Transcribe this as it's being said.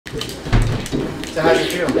So how'd you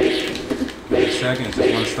feel? 8 seconds,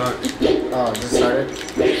 just want to start. Oh, just started?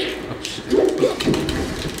 Oh shit.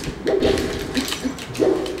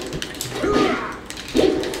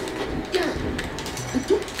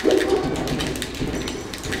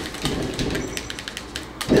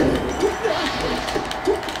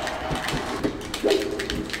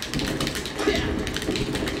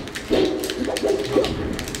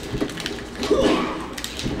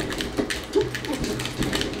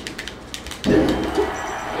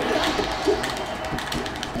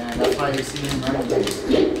 That's why you see him running things.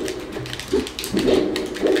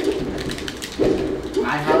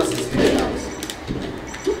 My house is his house.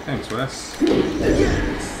 Thanks, Wes.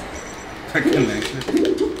 That connection.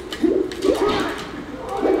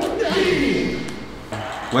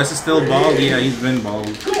 Wes is still bald? Yeah, he's been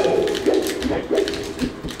bald.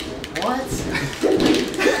 What?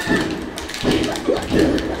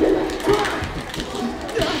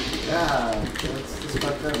 Yeah, that's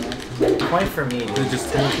fucked up, man. Point for me, dude.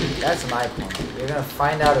 Just told you. That's my point. You're gonna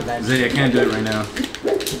find out eventually. Zay, I can't do it right now. I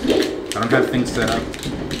don't have things set up.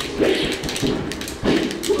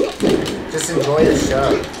 Just enjoy the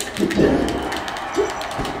show.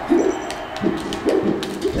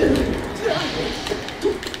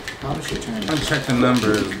 How much your turn? I haven't checked the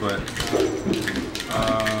numbers, but I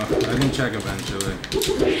can check eventually.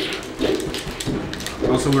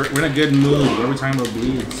 Also, we're in a good mood. What are we talking about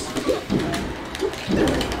bleeds?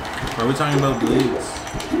 What are we talking about bleeds?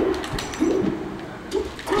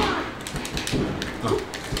 Oh.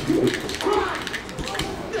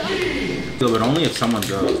 But only if someone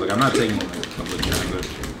goes. Like, I'm not taking public transit.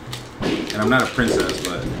 And I'm not a princess,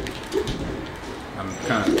 but I'm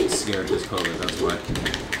kind of scared this COVID, that's why.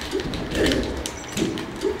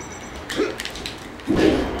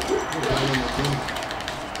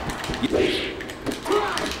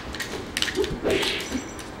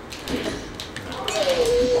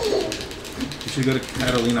 You should go to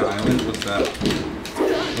Catalina Island. What's that?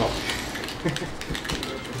 Oh.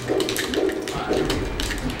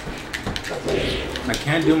 I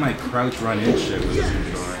can't do my crouch run in shit with this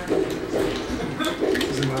controller.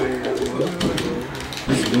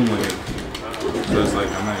 This is boom wave. So it's like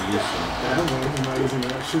I'm not used to it. I don't know, I'm not using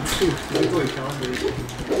that shit too. It's like calibrated.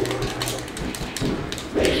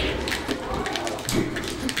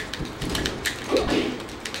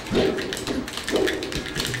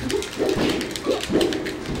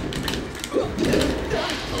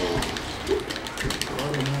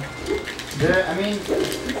 I mean,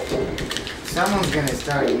 someone's gonna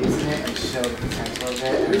start using it and show the potential of it.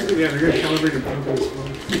 Yeah, they're gonna calibrate it properly as well.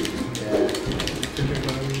 Yeah.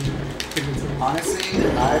 Honestly,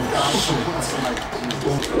 I've gone so like,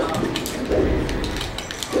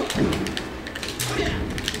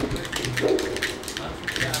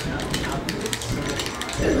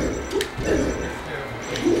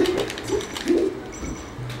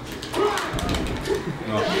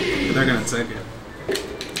 Well, they're gonna take it.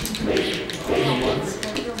 No mods.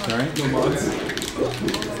 Sorry? No mods.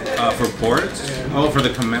 For ports? Yeah. Oh, for the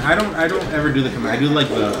command. I don't ever do the command. I do like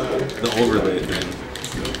the overlay thing.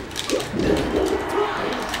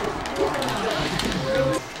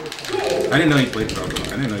 I didn't know you played Falcon.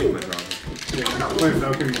 I didn't know you played Falcon. Yeah, I play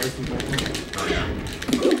Falcon more than Falcon. Oh yeah.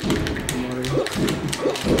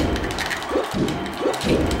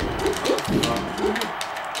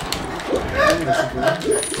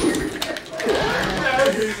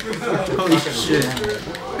 Holy shit.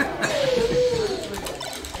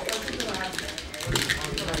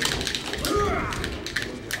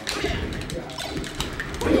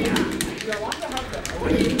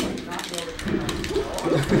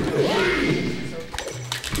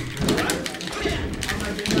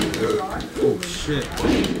 Oh shit.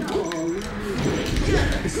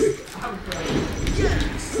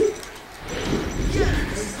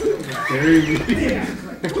 Very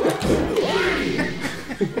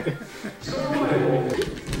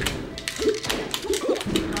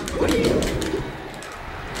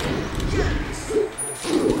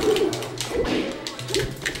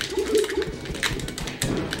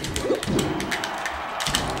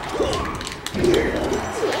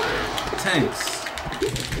Tanks.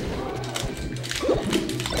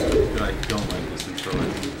 I don't like this controller.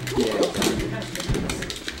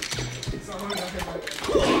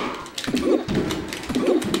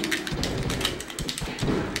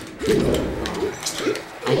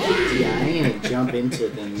 yeah, I need to jump into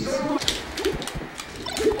things.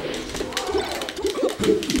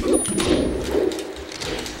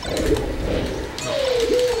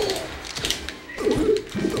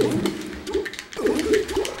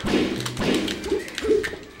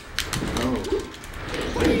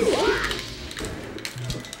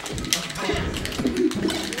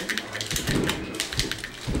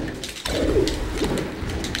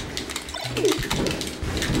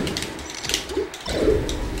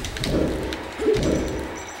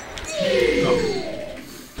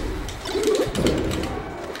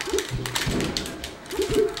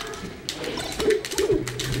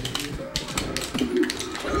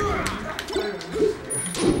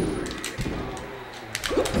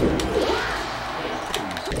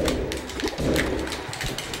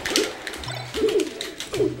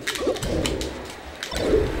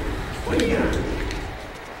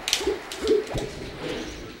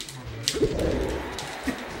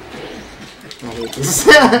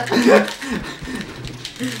 No.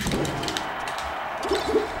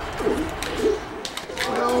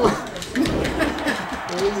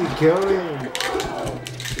 Where is he going?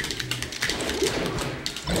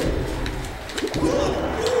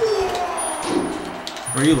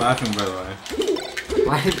 Where are you laughing, by the way?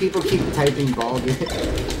 Why do people keep typing ball, dude?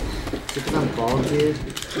 Because I'm bald, dude.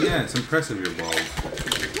 Yeah, it's impressive you're bald.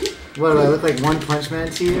 What, do I look like One Punch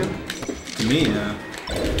Man to you? To me, yeah.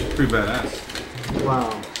 Pretty badass.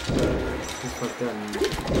 Wow. That's fucked up, man.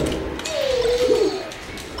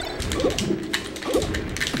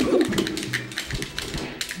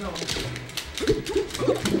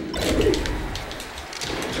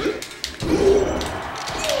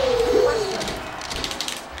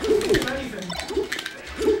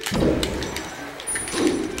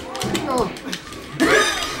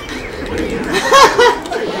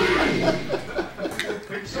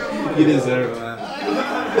 You deserve that.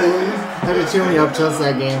 I had too many up tilts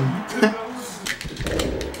that game.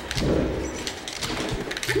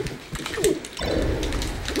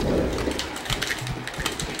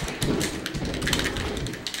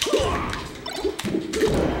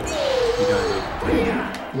 You died.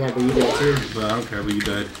 Yeah, but you died too. But I don't care, but you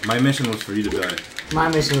died. My mission was for you to die. My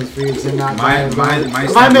mission was for you to not die alone.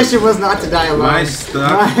 My mission was not to die alone. My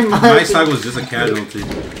stock was just a casualty.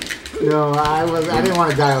 No, I didn't want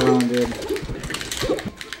to die alone, dude.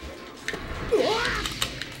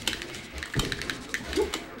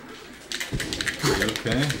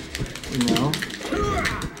 Okay. No.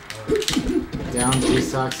 Down 3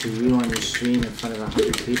 stocks to you on your stream in front of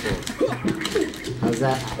 100 people. How's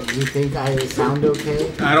that? Do you think I sound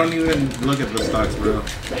okay? I don't even look at the stocks, bro. I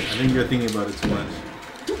think you're thinking about it too much.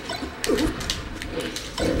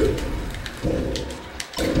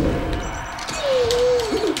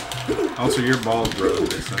 Also, you're bald, bro.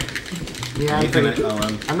 Yeah,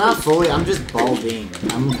 I'm not fully. I'm just balding.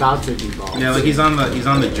 I'm about to be bald. Yeah, like he's on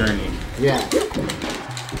the journey. Yeah.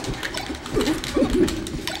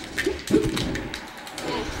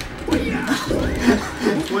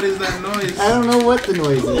 What is that noise? I don't know what the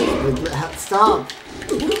noise is. But stop.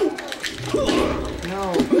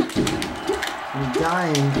 No. I'm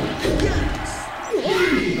dying.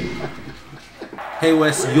 Hey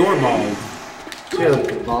Wes, you're bald. You have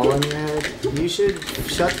a ball on your head. You should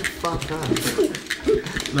shut the fuck up.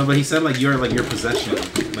 No, but he said like your possession,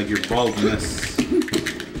 like your baldness.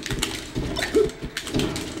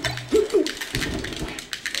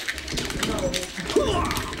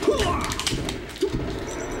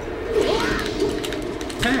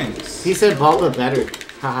 Thanks. He said bald but better.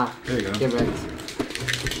 Haha. There you go. Get ready.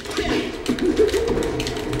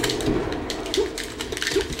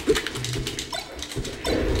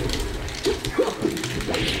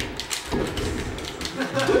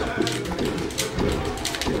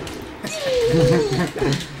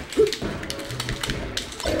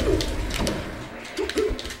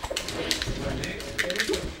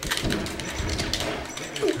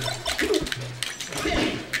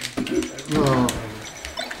 No.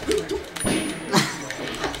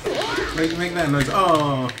 Make that noise.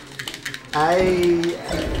 Oh.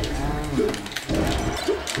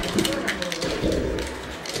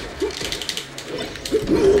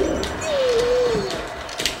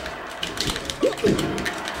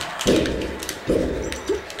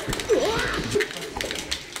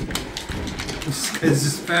 It's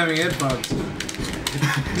just spamming headphones.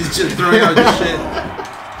 He's just throwing out your shit.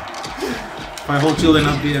 If I hold shield and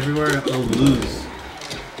up be everywhere, I'll lose.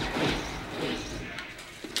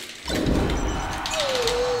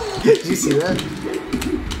 Did you see that?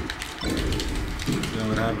 You know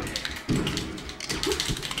what happened?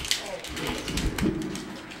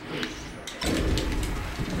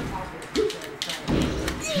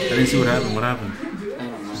 I didn't see what happened. What happened?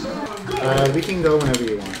 I don't know. We can go whenever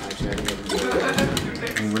you want. Actually, I think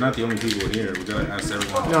I can I mean, we're not the only people here. We gotta ask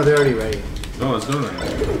everyone. No, they're already ready. Oh, let's go then.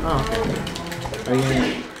 Oh, okay. Are you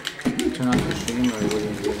gonna turn off the stream or what are you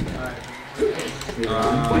gonna do?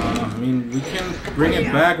 I mean, we can bring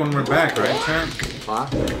it back when we're back, right, Trent?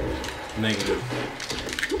 Clock? Negative.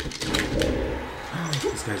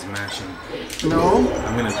 This guy's mashing. No.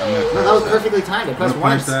 I'm gonna No, that was perfectly timed. I pressed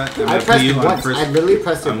once. I pressed it once. I literally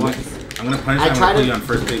pressed it once. I'm gonna punish that. I'm gonna put you on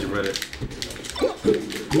first page of Reddit.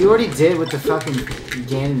 You already did with the fucking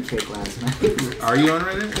Ganon kick last night. Are you on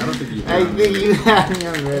Reddit? I don't think you. I think you had me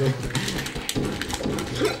on Reddit.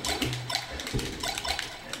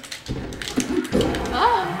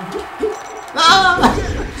 Ah!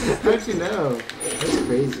 How'd you know? That's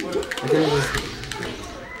crazy. I could've just...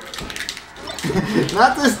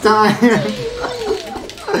 Not this time!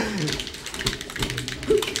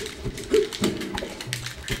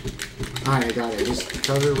 Alright, I got it. Just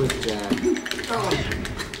cover with jab.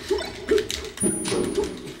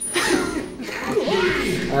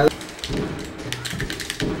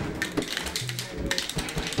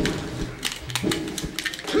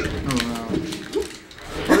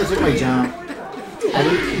 I took my jump.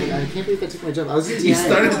 I can't believe I took my jump. I was in You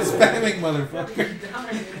started spamming, motherfucker.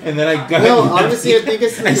 And then I got no, honestly, I think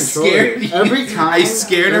it's the controller. Scared Every time I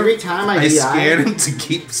scared him. Every time I scared him to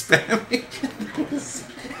keep spamming.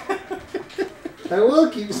 I will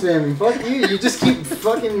keep spamming. Fuck you. You just keep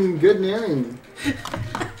fucking good namming.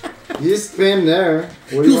 You just spam there.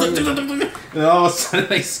 What do you want? And all of a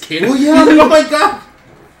sudden I scared him. Well, yeah, Oh my god!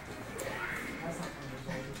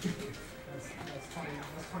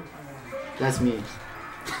 That's me.